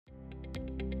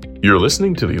You're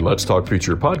listening to the Let's Talk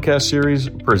Future podcast series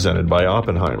presented by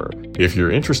Oppenheimer. If you're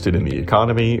interested in the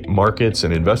economy, markets,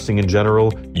 and investing in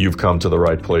general, you've come to the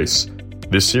right place.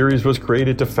 This series was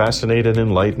created to fascinate and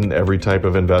enlighten every type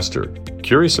of investor.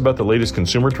 Curious about the latest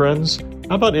consumer trends?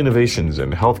 How about innovations in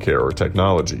healthcare or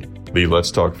technology? The Let's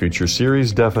Talk Future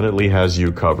series definitely has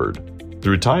you covered.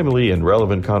 Through timely and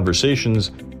relevant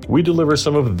conversations, we deliver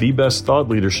some of the best thought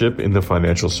leadership in the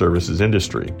financial services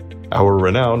industry. Our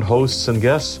renowned hosts and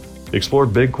guests explore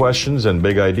big questions and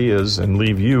big ideas and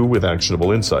leave you with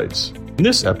actionable insights. In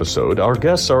this episode, our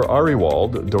guests are Ari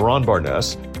Wald, Doron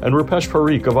Barnes, and Rupesh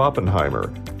Parikh of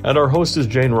Oppenheimer, and our host is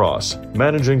Jane Ross,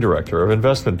 Managing Director of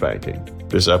Investment Banking.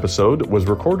 This episode was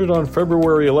recorded on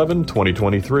February 11,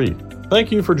 2023.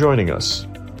 Thank you for joining us.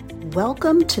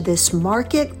 Welcome to this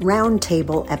Market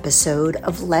Roundtable episode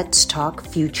of Let's Talk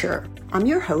Future. I'm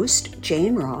your host,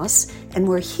 Jane Ross, and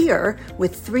we're here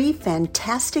with three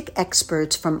fantastic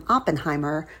experts from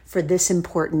Oppenheimer for this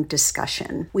important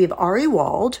discussion. We have Ari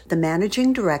Wald, the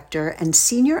Managing Director and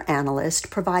Senior Analyst,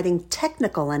 providing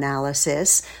technical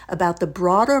analysis about the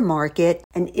broader market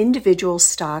and individual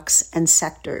stocks and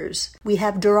sectors. We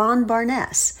have Doron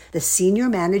Barnes, the Senior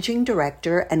Managing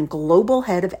Director and Global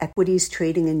Head of Equities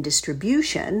Trading and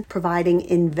Distribution, providing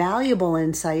invaluable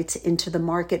insights into the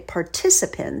market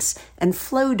participants and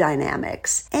flow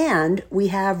dynamics. And we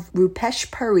have Rupesh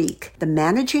Parikh, the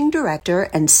Managing Director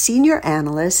and Senior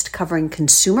Analyst covering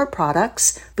consumer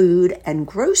products, food, and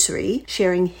grocery,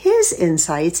 sharing his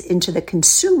insights into the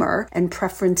consumer and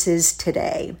preferences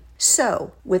today.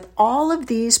 So, with all of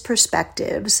these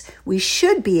perspectives, we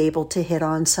should be able to hit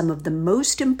on some of the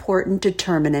most important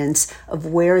determinants of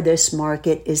where this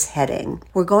market is heading.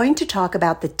 We're going to talk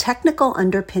about the technical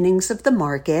underpinnings of the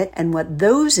market and what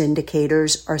those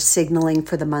indicators are signaling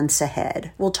for the months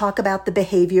ahead. We'll talk about the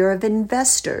behavior of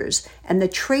investors and the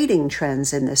trading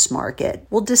trends in this market.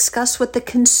 We'll discuss what the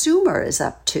consumer is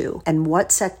up to and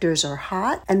what sectors are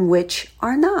hot and which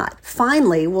are not.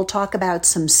 Finally, we'll talk about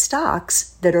some stocks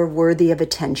that are worthy of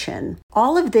attention.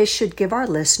 All of this should give our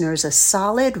listeners a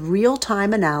solid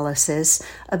real-time analysis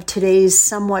of today's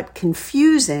somewhat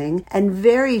confusing and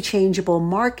very changeable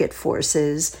market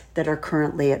forces that are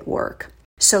currently at work.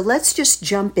 So let's just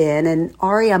jump in, and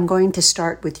Ari, I'm going to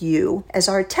start with you. As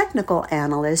our technical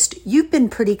analyst, you've been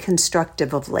pretty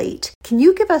constructive of late. Can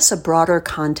you give us a broader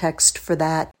context for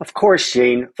that? Of course,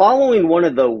 Jane. Following one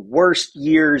of the worst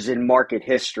years in market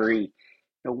history,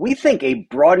 we think a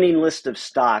broadening list of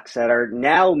stocks that are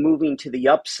now moving to the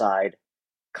upside,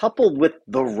 coupled with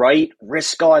the right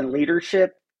risk-on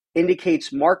leadership,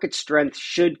 indicates market strength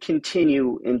should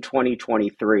continue in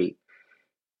 2023.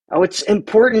 Now, it's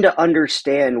important to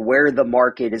understand where the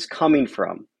market is coming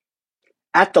from.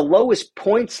 At the lowest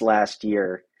points last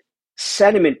year,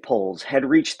 sentiment polls had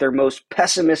reached their most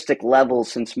pessimistic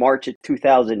levels since March of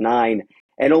 2009,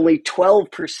 and only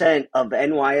 12% of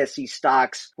NYSE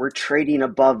stocks were trading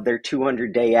above their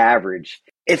 200-day average.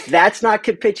 If that's not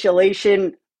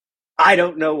capitulation, I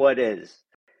don't know what is.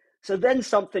 So then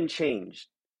something changed.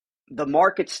 The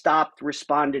market stopped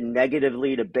responding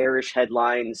negatively to bearish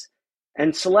headlines,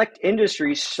 and select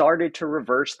industries started to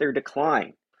reverse their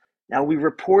decline. Now, we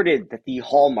reported that the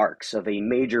hallmarks of a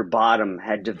major bottom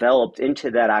had developed into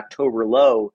that October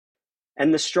low,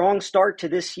 and the strong start to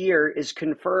this year is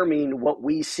confirming what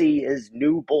we see as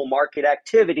new bull market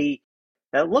activity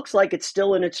that looks like it's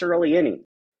still in its early innings.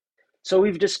 So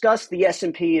we've discussed the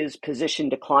S&P is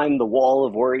positioned to climb the wall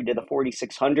of worry to the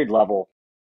 4,600 level,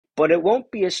 but it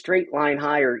won't be a straight line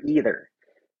higher either.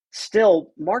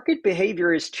 Still, market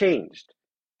behavior has changed.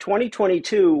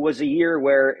 2022 was a year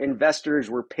where investors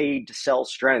were paid to sell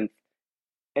strength,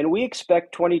 and we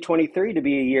expect 2023 to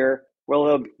be a year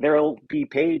where they'll be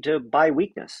paid to buy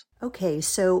weakness. Okay,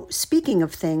 so speaking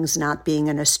of things not being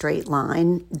in a straight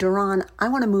line, Doron, I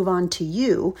want to move on to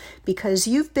you because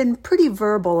you've been pretty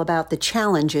verbal about the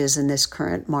challenges in this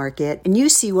current market, and you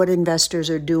see what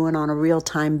investors are doing on a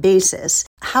real-time basis.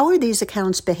 How are these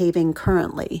accounts behaving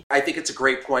currently? I think it's a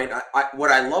great point.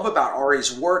 What I love about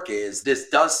Ari's work is this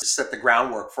does set the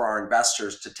groundwork for our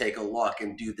investors to take a look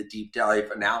and do the deep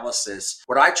dive analysis.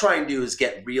 What I try and do is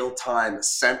get real-time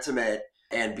sentiment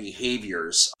and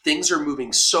behaviors. Things are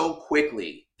moving so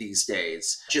quickly these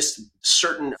days. Just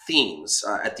certain themes.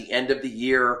 At the end of the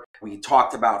year, we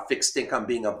talked about fixed income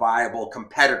being a viable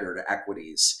competitor to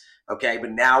equities. Okay,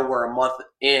 but now we're a month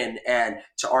in, and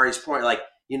to Ari's point,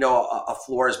 a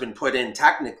floor has been put in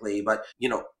technically, but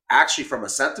actually from a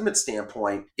sentiment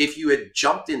standpoint, if you had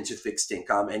jumped into fixed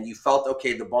income and you felt,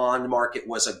 okay, the bond market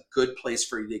was a good place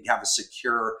for you to have a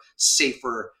secure,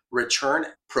 safer return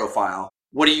profile,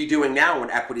 what are you doing now when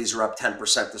equities are up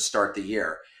 10% to start the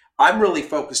year? I'm really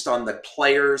focused on the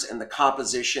players and the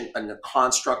composition and the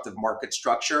construct of market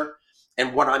structure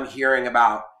and what I'm hearing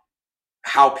about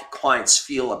how clients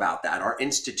feel about that, our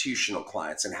institutional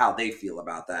clients and how they feel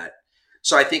about that.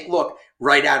 So I think, look,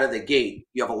 right out of the gate,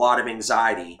 you have a lot of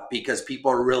anxiety because people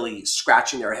are really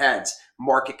scratching their heads.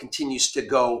 Market continues to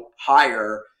go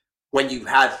higher when you've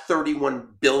had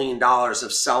 $31 billion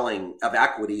of selling of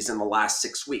equities in the last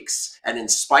 6 weeks. And in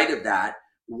spite of that,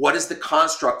 what is the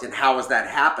construct and how is that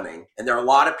happening? And there are a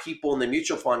lot of people in the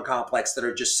mutual fund complex that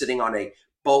are just sitting on a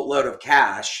boatload of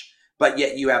cash, but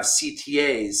yet you have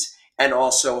CTAs and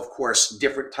also, of course,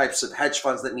 different types of hedge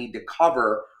funds that need to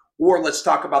cover. Or let's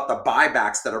talk about the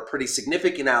buybacks that are pretty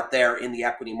significant out there in the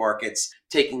equity markets,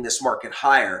 taking this market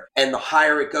higher. And the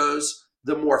higher it goes,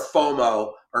 the more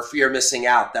FOMO or fear of missing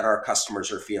out that our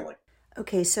customers are feeling.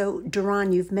 Okay, so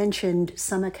Duran, you've mentioned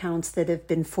some accounts that have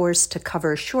been forced to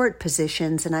cover short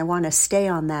positions, and I want to stay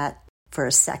on that for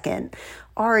a second.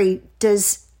 Ari,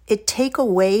 does it take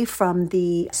away from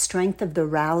the strength of the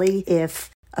rally if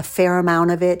a fair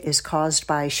amount of it is caused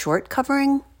by short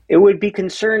covering? It would be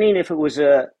concerning if it was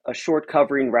a short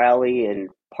covering rally and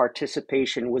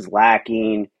participation was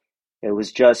lacking. It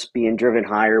was just being driven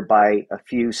higher by a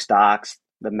few stocks,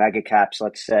 the mega caps,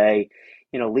 let's say.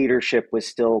 Leadership was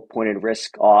still pointing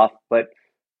risk off. But,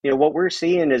 what we're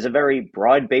seeing is a very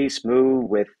broad-based move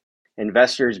with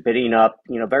investors bidding up,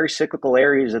 very cyclical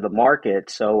areas of the market.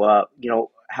 So,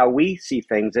 how we see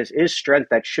things is strength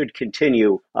that should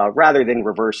continue rather than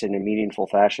reverse in a meaningful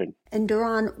fashion. And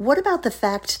Duran, what about the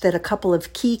fact that a couple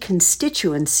of key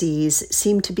constituencies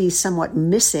seem to be somewhat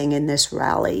missing in this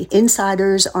rally?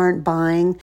 Insiders aren't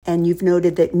buying, and you've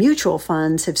noted that mutual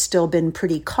funds have still been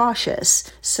pretty cautious.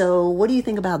 So what do you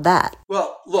think about that?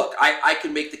 Well, look, I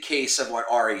can make the case of what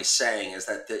Ari is saying is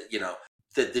that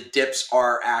the dips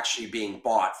are actually being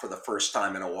bought for the first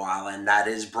time in a while, and that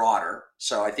is broader.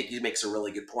 So I think he makes a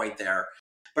really good point there.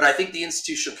 But I think the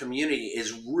institutional community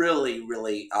is really,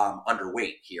 really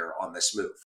underweight here on this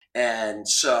move. And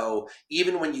so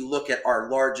even when you look at our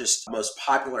largest, most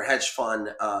popular hedge fund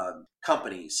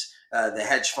companies, the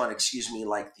hedge fund,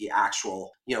 like the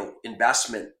actual,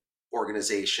 investment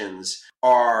organizations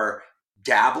are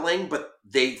dabbling, but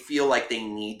they feel like they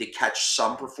need to catch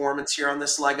some performance here on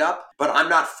this leg up. But I'm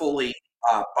not fully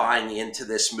buying into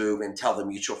this move until the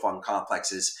mutual fund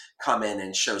complexes come in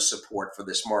and show support for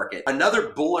this market. Another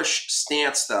bullish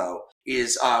stance, though,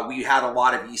 is we had a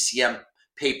lot of ECM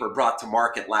paper brought to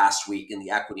market last week in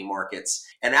the equity markets,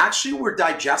 and actually were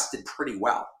digested pretty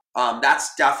well.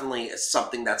 That's definitely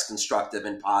something that's constructive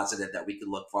and positive that we can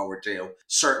look forward to.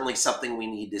 Certainly something we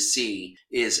need to see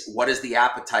is what is the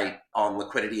appetite on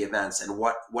liquidity events and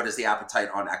what is the appetite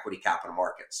on equity capital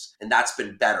markets. And that's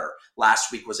been better.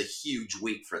 Last week was a huge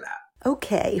week for that.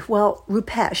 Okay, well,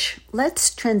 Rupesh,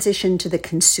 let's transition to the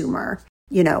consumer.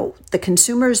 The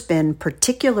consumer's been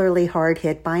particularly hard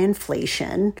hit by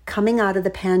inflation. Coming out of the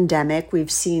pandemic,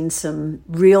 we've seen some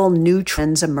real new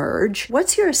trends emerge.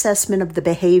 What's your assessment of the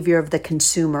behavior of the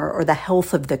consumer or the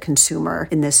health of the consumer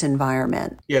in this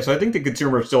environment? Yeah, so I think the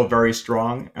consumer is still very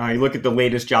strong. You look at the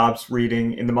latest jobs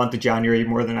reading in the month of January,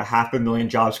 more than 500,000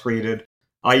 jobs created.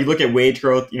 You look at wage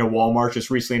growth, Walmart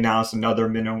just recently announced another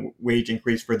minimum wage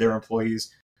increase for their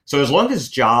employees. So as long as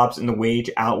jobs and the wage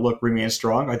outlook remains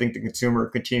strong, I think the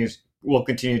consumer will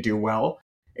continue to do well.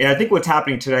 And I think what's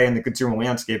happening today in the consumer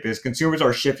landscape is consumers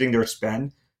are shifting their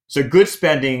spend. So good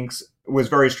spending was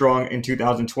very strong in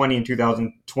 2020 and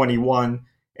 2021.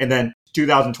 And then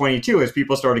 2022, as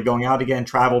people started going out again,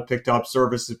 travel picked up,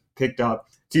 services picked up.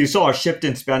 So you saw a shift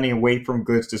in spending away from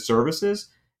goods to services.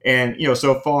 And,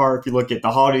 so far, if you look at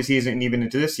the holiday season and even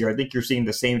into this year, I think you're seeing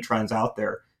the same trends out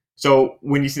there. So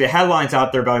when you see the headlines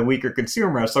out there about a weaker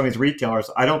consumer as some of these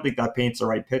retailers, I don't think that paints the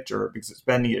right picture because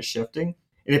spending is shifting.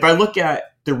 And if I look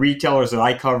at the retailers that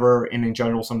I cover and in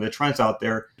general some of the trends out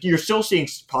there, you're still seeing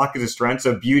pockets of strength.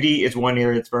 So beauty is one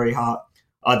area that's very hot.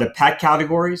 The pet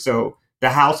category, so the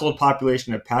household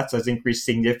population of pets has increased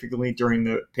significantly during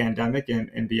the pandemic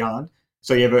and beyond.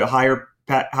 So you have a higher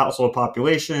pet household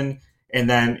population, and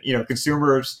then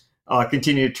consumers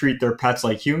continue to treat their pets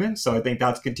like humans. So I think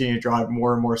that's continued to drive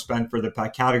more and more spend for the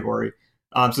pet category.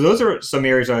 So those are some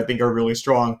areas that I think are really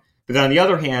strong. But then on the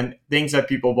other hand, things that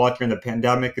people bought during the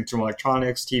pandemic, consumer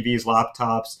electronics, TVs,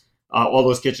 laptops, all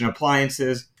those kitchen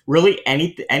appliances, really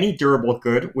any durable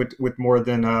good with more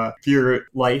than a few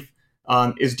life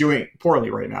is doing poorly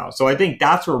right now. So I think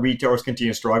that's where retailers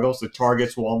continue to struggle. So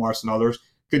Targets, Walmarts, and others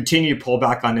continue to pull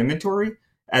back on inventory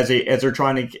as they're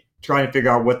trying to figure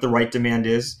out what the right demand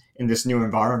is in this new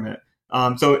environment.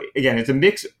 So again, it's a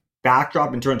mixed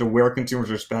backdrop in terms of where consumers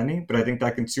are spending, but I think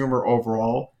that consumer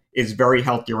overall is very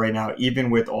healthy right now, even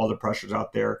with all the pressures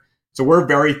out there. So we're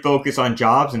very focused on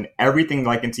jobs, and everything that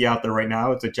I can see out there right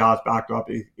now, it's a jobs backdrop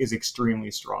is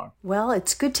extremely strong. Well,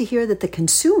 it's good to hear that the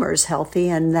consumer's healthy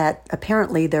and that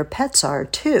apparently their pets are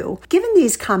too. Given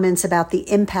these comments about the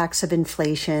impacts of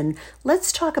inflation,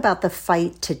 let's talk about the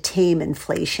fight to tame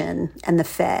inflation and the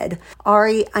Fed.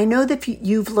 Ari, I know that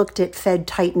you've looked at Fed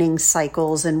tightening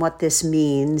cycles and what this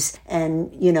means, and,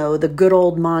 the good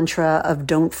old mantra of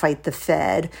don't fight the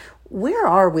Fed. Where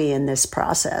are we in this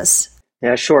process?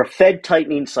 Yeah, sure. Fed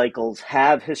tightening cycles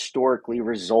have historically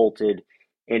resulted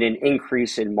in an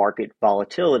increase in market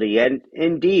volatility. And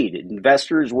indeed,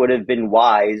 investors would have been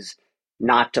wise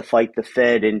not to fight the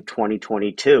Fed in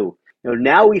 2022.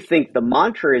 Now we think the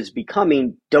mantra is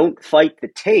becoming don't fight the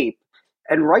tape,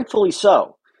 and rightfully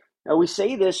so. Now we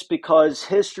say this because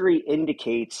history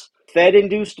indicates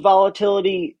Fed-induced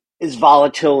volatility is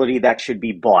volatility that should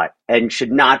be bought and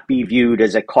should not be viewed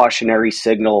as a cautionary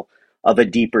signal of a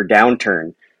deeper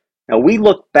downturn. Now we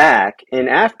look back, and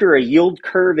after a yield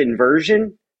curve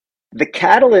inversion, the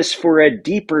catalyst for a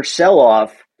deeper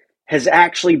sell-off has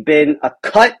actually been a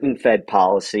cut in Fed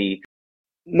policy,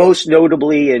 most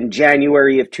notably in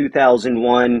January of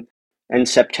 2001 and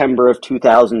September of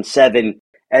 2007,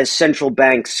 as central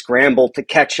banks scramble to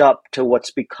catch up to what's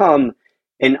become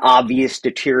an obvious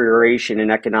deterioration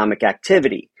in economic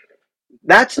activity.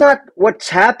 That's not what's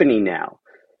happening now.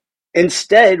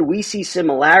 Instead, we see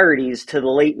similarities to the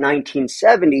late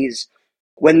 1970s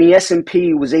when the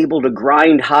S&P was able to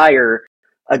grind higher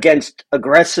against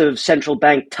aggressive central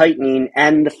bank tightening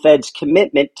and the Fed's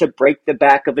commitment to break the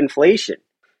back of inflation.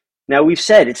 Now, we've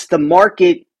said it's the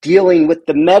market dealing with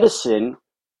the medicine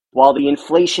while the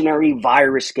inflationary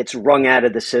virus gets wrung out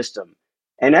of the system.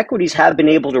 And equities have been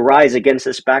able to rise against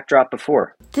this backdrop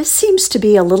before. This seems to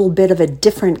be a little bit of a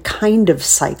different kind of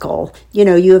cycle.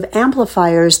 You have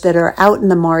amplifiers that are out in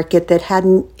the market that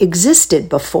hadn't existed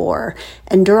before.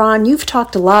 And Duran, you've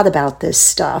talked a lot about this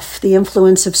stuff, the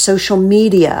influence of social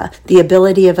media, the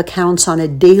ability of accounts on a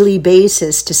daily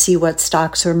basis to see what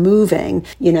stocks are moving,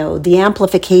 the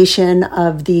amplification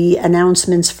of the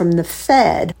announcements from the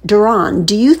Fed. Duran,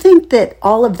 do you think that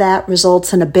all of that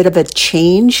results in a bit of a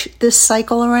change this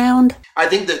cycle around? I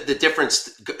think that the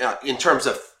difference in terms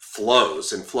of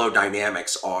flows and flow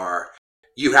dynamics are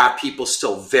you have people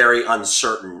still very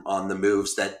uncertain on the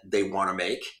moves that they want to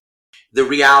make. The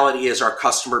reality is our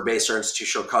customer base, our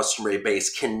institutional customer base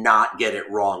cannot get it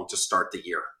wrong to start the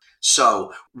year.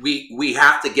 So we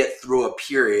have to get through a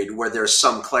period where there's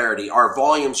some clarity. Our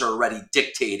volumes are already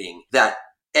dictating that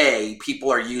A,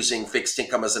 people are using fixed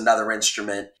income as another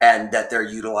instrument and that they're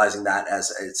utilizing that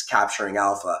as it's capturing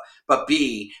alpha. But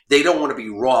B, they don't want to be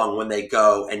wrong when they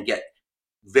go and get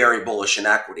very bullish in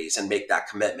equities and make that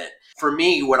commitment. For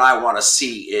me, what I want to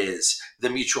see is the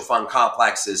mutual fund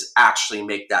complexes actually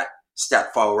make that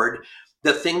step forward.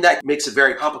 The thing that makes it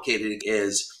very complicated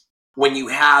is when you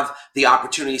have the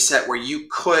opportunity set where you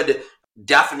could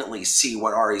definitely see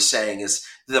what Ari's saying is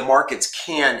the markets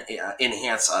can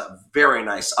enhance a very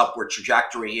nice upward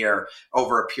trajectory here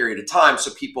over a period of time.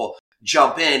 So people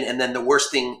jump in, and then the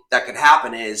worst thing that could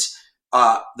happen is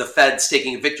the Fed's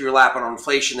taking a victory lap on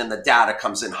inflation and the data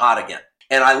comes in hot again.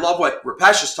 And I love what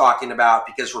Rupesh is talking about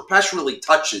because Rupesh really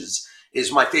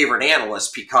is my favorite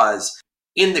analyst because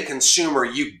in the consumer,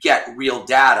 you get real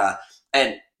data,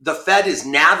 and the Fed is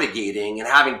navigating and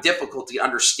having difficulty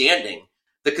understanding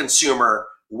the consumer,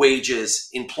 wages,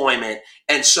 employment.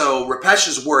 And so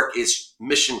Rupesh's work is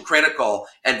mission critical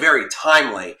and very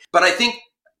timely. But I think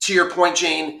to your point,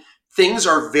 Jane, things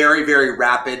are very, very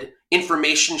rapid.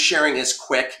 Information sharing is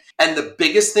quick. And the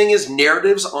biggest thing is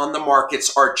narratives on the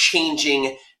markets are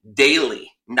changing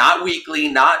daily, not weekly,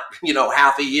 not,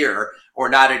 half a year or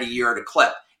not at a year at a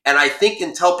clip. And I think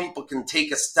until people can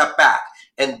take a step back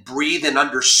and breathe and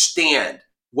understand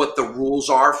what the rules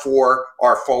are for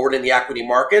our forward in the equity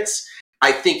markets,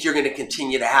 I think you're going to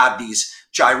continue to have these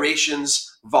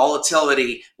gyrations,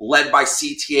 volatility led by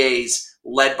CTAs,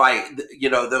 led by,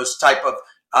 those type of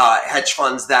hedge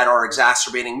funds that are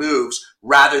exacerbating moves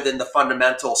rather than the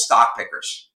fundamental stock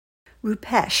pickers.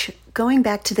 Rupesh, going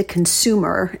back to the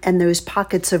consumer and those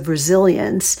pockets of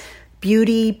resilience,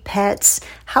 beauty, pets,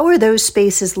 how are those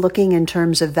spaces looking in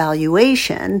terms of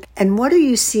valuation? And what are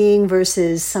you seeing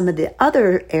versus some of the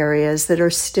other areas that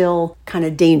are still kind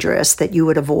of dangerous that you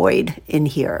would avoid in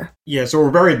here? Yeah, so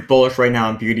we're very bullish right now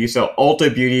on beauty. So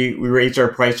Ulta Beauty, we raised our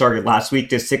price target last week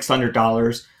to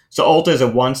 $600. So Ulta is a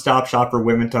one-stop shop for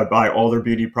women to buy all their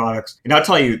beauty products. And I'll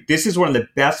tell you, this is one of the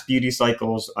best beauty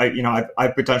cycles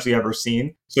I've potentially ever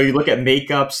seen. So you look at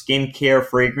makeup, skincare,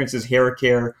 fragrances, hair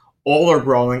care, all are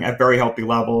growing at very healthy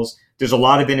levels. There's a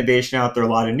lot of innovation out there, a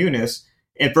lot of newness.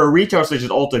 And for a retailer such as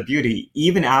Ulta Beauty,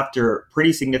 even after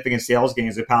pretty significant sales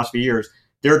gains the past few years,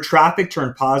 their traffic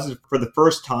turned positive for the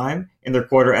first time in their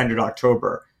quarter ended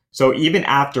October. So even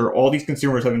after all these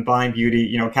consumers have been buying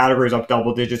beauty, categories up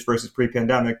double digits versus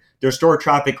pre-pandemic, their store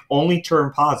traffic only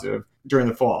turned positive during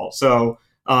the fall. So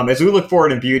as we look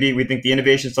forward in beauty, we think the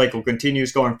innovation cycle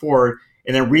continues going forward.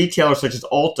 And then retailers such as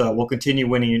Ulta will continue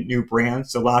winning new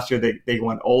brands. So last year they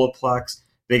won Olaplex.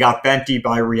 They got Fenty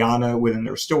by Rihanna within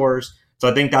their stores. So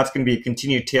I think that's going to be a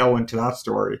continued tailwind to that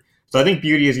story. So I think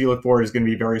beauty as you look forward is going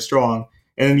to be very strong.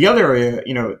 And then the other area,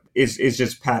 is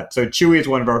just pet. So Chewy is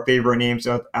one of our favorite names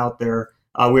out there.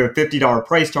 We have a $50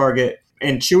 price target,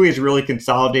 and Chewy is really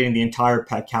consolidating the entire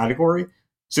pet category.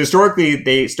 So historically,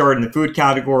 they started in the food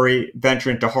category, venture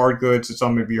into hard goods, so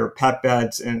some of your pet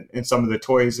beds and some of the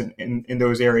toys in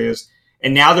those areas.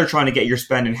 And now they're trying to get your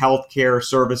spend in healthcare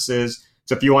services.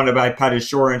 So if you want to buy pet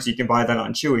insurance, you can buy that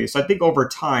on Chewy. So I think over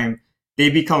time, they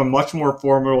become a much more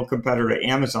formidable competitor to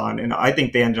Amazon. And I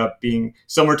think they end up being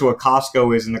similar to what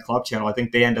Costco is in the club channel. I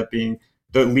think they end up being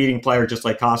the leading player, just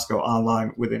like Costco,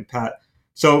 online within pet.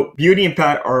 So beauty and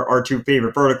pet are our two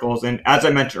favorite verticals. And as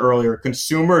I mentioned earlier,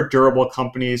 consumer durable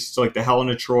companies, so like the Helen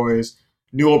of Troy's,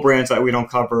 Newell brands that we don't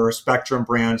cover, Spectrum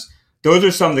brands, those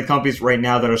are some of the companies right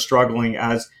now that are struggling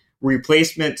as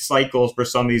replacement cycles for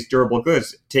some of these durable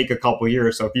goods take a couple of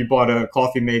years. So if you bought a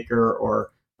coffee maker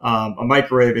or a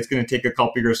microwave, it's going to take a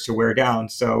couple of years to wear down.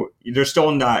 So they're still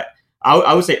in that,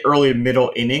 I would say, early to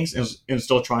middle innings and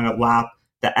still trying to lap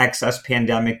the excess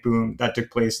pandemic boom that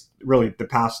took place really the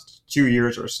past 2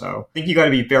 years or so. I think you got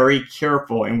to be very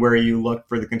careful in where you look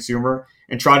for the consumer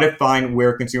and try to find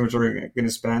where consumers are going to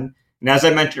spend. And as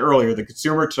I mentioned earlier, the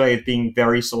consumer today is being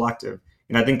very selective.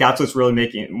 And I think that's what's really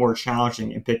making it more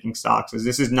challenging in picking stocks, is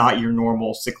this is not your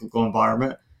normal cyclical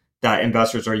environment that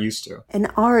investors are used to.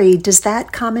 And Ari, does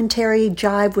that commentary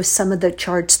jive with some of the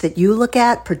charts that you look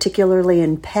at, particularly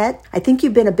in pet? I think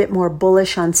you've been a bit more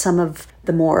bullish on some of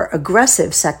the more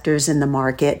aggressive sectors in the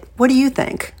market. What do you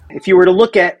think? If you were to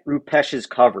look at Rupesh's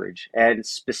coverage and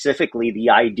specifically the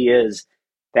ideas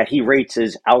that he rates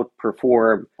as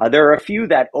outperform, there are a few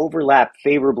that overlap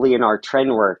favorably in our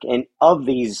trend work. And of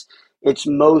these, it's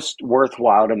most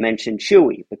worthwhile to mention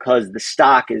Chewy because the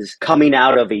stock is coming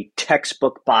out of a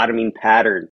textbook bottoming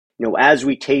pattern. As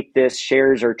we tape this,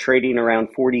 shares are trading around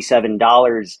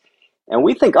 $47, and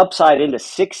we think upside into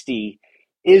 $60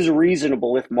 is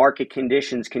reasonable if market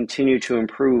conditions continue to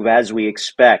improve as we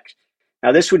expect.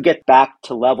 Now, this would get back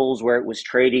to levels where it was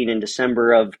trading in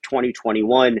December of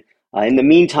 2021. In the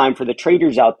meantime, for the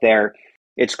traders out there,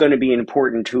 it's going to be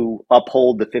important to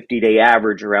uphold the 50-day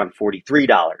average around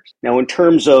 $43. Now, in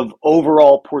terms of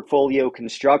overall portfolio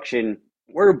construction,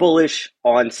 we're bullish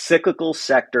on cyclical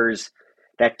sectors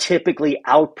that typically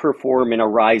outperform in a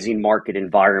rising market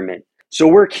environment. So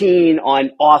we're keen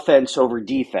on offense over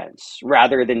defense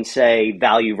rather than, say,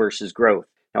 value versus growth.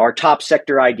 Now, our top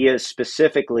sector ideas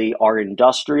specifically are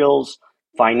industrials,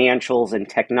 financials, and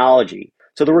technology.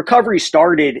 So the recovery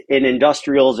started in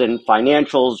industrials and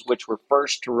financials, which were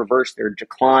first to reverse their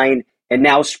decline and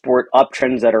now sport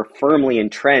uptrends that are firmly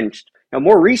entrenched. Now,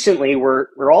 more recently,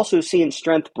 we're also seeing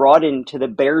strength brought into the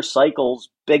bear cycle's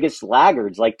biggest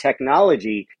laggards like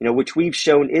technology, which we've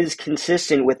shown is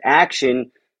consistent with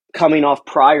action coming off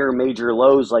prior major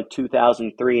lows like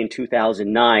 2003 and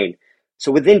 2009.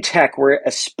 So within tech, we're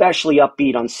especially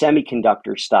upbeat on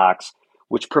semiconductor stocks,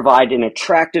 which provide an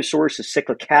attractive source of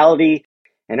cyclicality.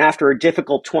 And after a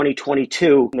difficult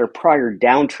 2022, there are prior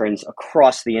downtrends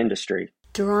across the industry.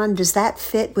 Duran, does that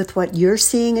fit with what you're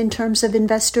seeing in terms of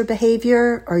investor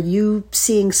behavior? Are you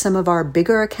seeing some of our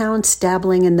bigger accounts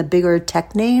dabbling in the bigger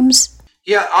tech names?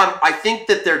 Yeah, I think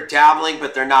that they're dabbling,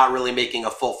 but they're not really making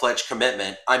a full-fledged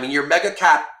commitment. I mean, your mega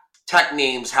cap tech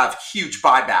names have huge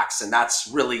buybacks, and that's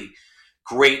really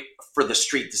great for the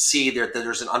street to see that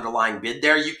there's an underlying bid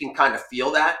there. You can kind of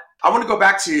feel that. I want to go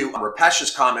back to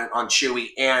Rupesh's comment on Chewy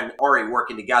and Ari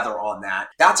working together on that.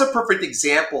 That's a perfect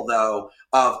example, though,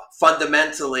 of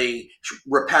fundamentally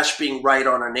Rupesh being right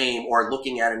on a name or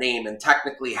looking at a name and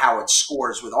technically how it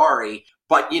scores with Ari.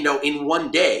 But, in one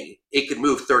day, it could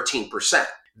move 13%.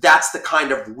 That's the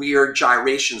kind of weird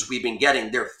gyrations we've been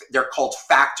getting. They're called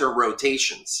factor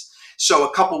rotations. So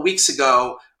a couple weeks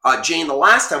ago, Jane, the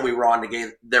last time we were on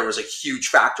together, there was a huge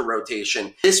factor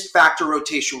rotation. This factor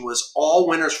rotation was all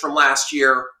winners from last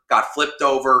year, got flipped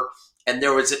over, and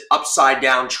there was an upside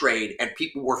down trade, and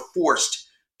people were forced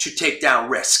to take down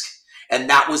risk. And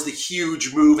that was the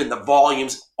huge move in the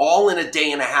volumes all in a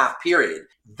day and a half period.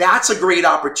 That's a great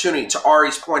opportunity, to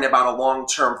Ari's point about a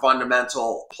long-term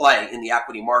fundamental play in the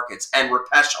equity markets and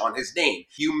Rupesh on his name.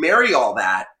 You marry all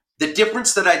that. The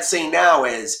difference that I'd say now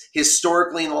is,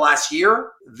 historically in the last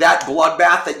year, that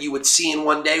bloodbath that you would see in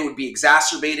one day would be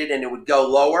exacerbated and it would go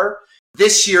lower.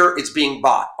 This year, it's being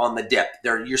bought on the dip.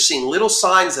 You're seeing little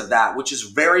signs of that, which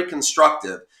is very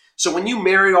constructive. So when you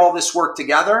marry all this work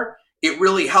together, it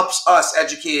really helps us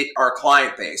educate our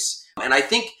client base. And I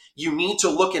think you need to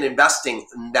look at investing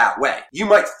in that way. You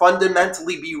might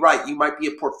fundamentally be right. You might be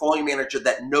a portfolio manager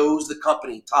that knows the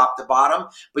company top to bottom,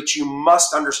 but you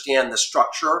must understand the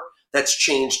structure that's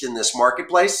changed in this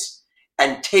marketplace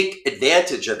and take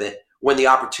advantage of it when the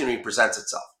opportunity presents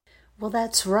itself. Well,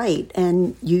 that's right.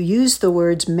 And you use the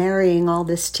words marrying all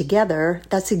this together.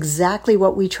 That's exactly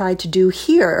what we try to do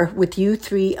here with you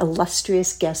three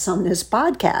illustrious guests on this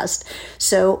podcast.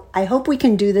 So I hope we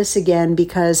can do this again,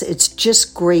 because it's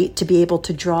just great to be able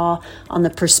to draw on the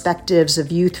perspectives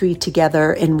of you three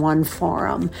together in one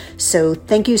forum. So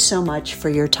thank you so much for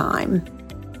your time.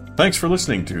 Thanks for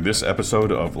listening to this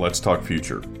episode of Let's Talk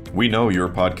Future. We know your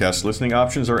podcast listening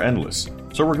options are endless,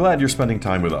 so we're glad you're spending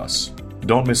time with us.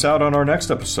 Don't miss out on our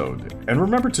next episode, and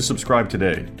remember to subscribe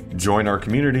today. Join our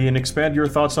community and expand your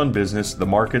thoughts on business, the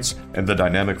markets, and the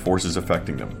dynamic forces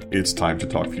affecting them. It's time to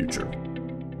talk future.